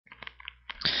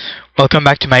Welcome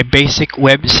back to my basic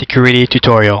web security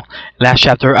tutorial. Last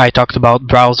chapter I talked about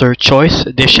browser choice.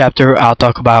 This chapter I'll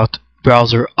talk about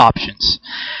browser options.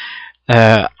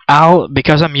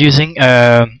 Because I'm using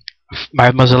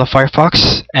my Mozilla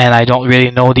Firefox and I don't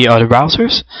really know the other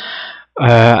browsers,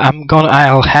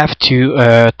 I'll have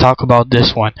to talk about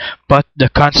this one, but the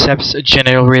concepts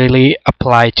generally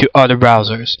apply to other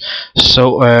browsers.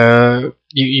 So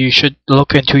you should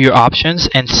look into your options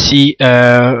and see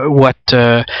what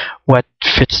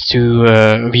fits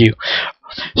to view.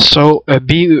 So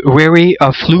be wary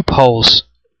of loopholes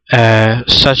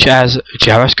such as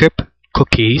JavaScript,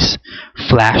 cookies,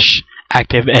 Flash,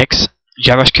 ActiveX,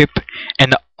 JavaScript,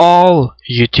 and all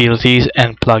utilities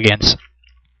and plugins.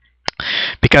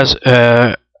 Because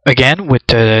again, with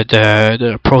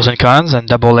the pros and cons and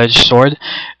double-edged sword,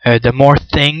 the more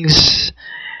things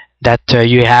that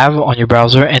you have on your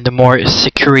browser and the more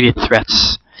security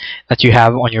threats that you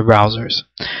have on your browsers.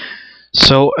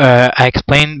 So I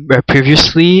explained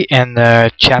previously in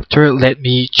the chapter, let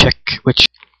me check which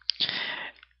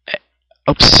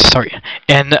oops, sorry,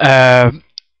 and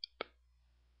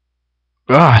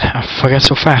God, I forget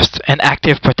so fast. And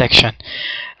active protection.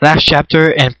 Last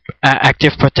chapter in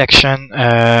active protection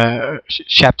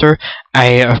chapter, I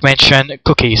have mentioned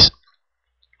cookies.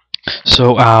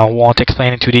 So I won't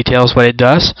explain into details what it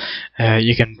does.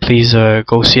 You can please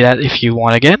go see that if you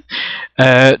want again.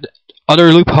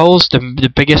 Other loopholes,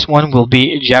 the biggest one will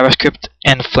be JavaScript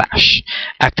and Flash.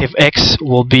 ActiveX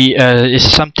will be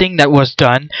is something that was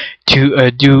done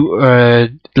to do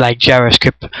like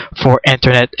JavaScript for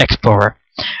Internet Explorer.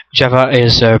 Java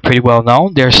is pretty well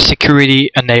known. They're security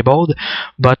enabled,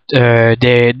 but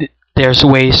there's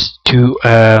ways to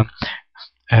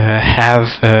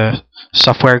have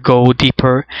software go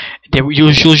deeper. They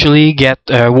usually get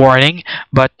a warning,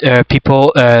 but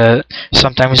people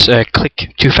sometimes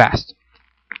click too fast.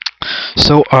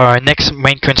 So our next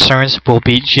main concerns will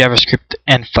be JavaScript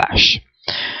and Flash.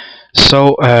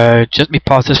 So just let me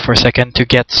pause this for a second to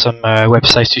get some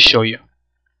websites to show you.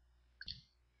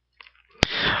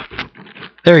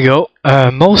 There we go.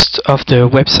 Most of the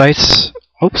websites.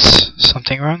 Oops,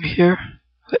 something wrong here.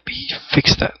 Let me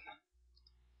fix that.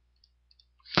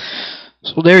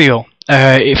 So there you go.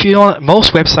 If you don't,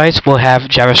 most websites will have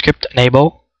JavaScript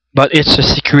enabled, but it's a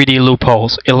security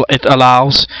loopholes. It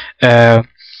allows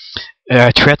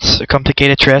threats,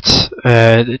 complicated threats,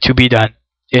 to be done.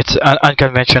 It's an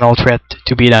unconventional threat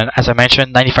to be done. As I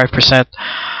mentioned, 95%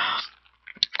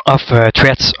 of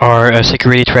threats or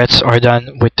security threats are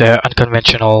done with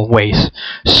unconventional ways.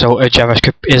 So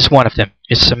JavaScript is one of them.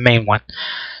 It's the main one.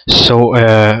 So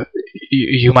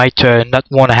you might not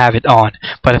want to have it on,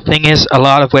 but the thing is, a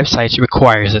lot of websites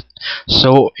requires it.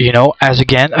 So you know, as the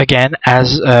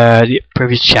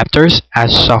previous chapters,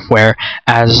 as software,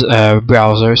 as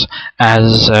browsers,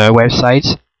 as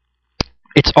websites,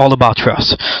 it's all about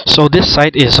trust. So this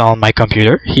site is on my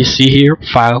computer. You see here,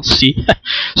 file C.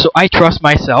 So I trust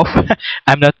myself.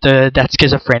 I'm not that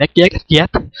schizophrenic yet.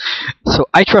 So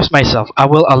I trust myself. I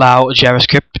will allow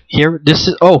JavaScript here. This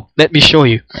is, oh, let me show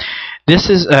you. This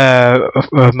is a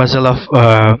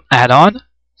Mozilla add-on.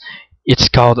 It's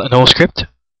called NoScript.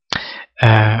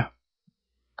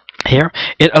 Here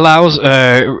it allows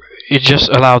it just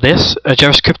allow this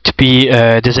JavaScript to be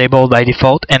disabled by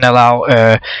default and allow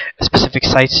specific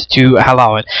sites to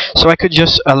allow it. So I could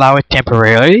just allow it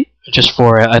temporarily, just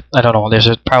for I don't know. There's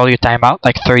probably a timeout,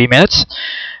 like 30 minutes,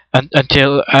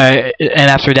 until and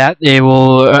after that they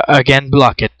will again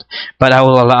block it. But I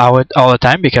will allow it all the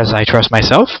time because I trust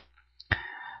myself.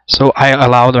 So I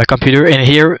allowed my computer, and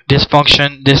here this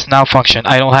now function.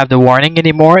 I don't have the warning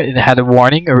anymore. It had a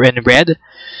warning or in red.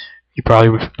 You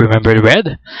probably remember the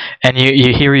red, and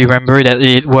you remember that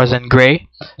it was in gray.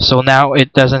 So now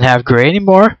it doesn't have gray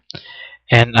anymore,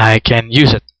 and I can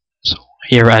use it. So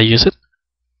here I use it,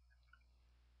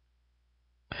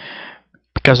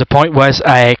 because the point was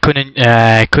I couldn't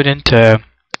put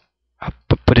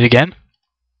it again.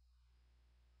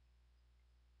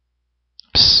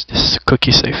 Oops, this is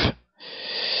cookie safe.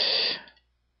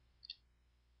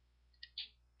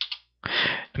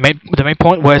 The main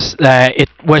point was that it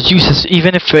was useless.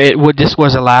 Even if this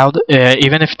was allowed,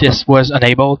 even if this was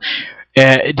enabled,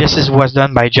 was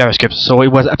done by JavaScript, so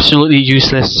it was absolutely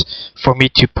useless for me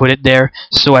to put it there.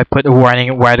 So I put a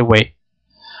warning right away.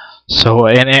 So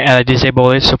and I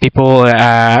disable it so people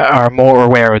are more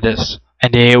aware of this,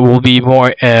 and they will be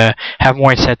more have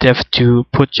more incentive to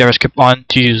put JavaScript on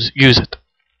to use it.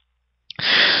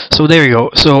 So there you go.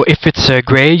 So if it's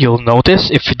gray, you'll notice.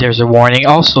 If there's a warning,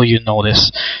 also you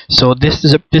notice. So this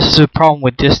is a problem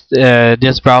with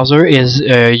this browser is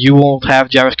you won't have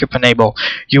JavaScript enabled.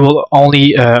 You will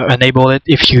only enable it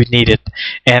if you need it.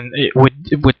 And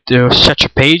with such a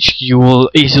page, you will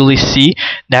easily see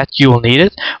that you will need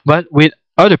it. But with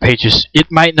other pages, it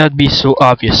might not be so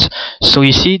obvious. So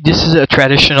you see, this is a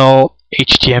traditional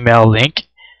HTML link.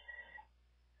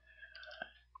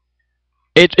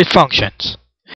 It functions.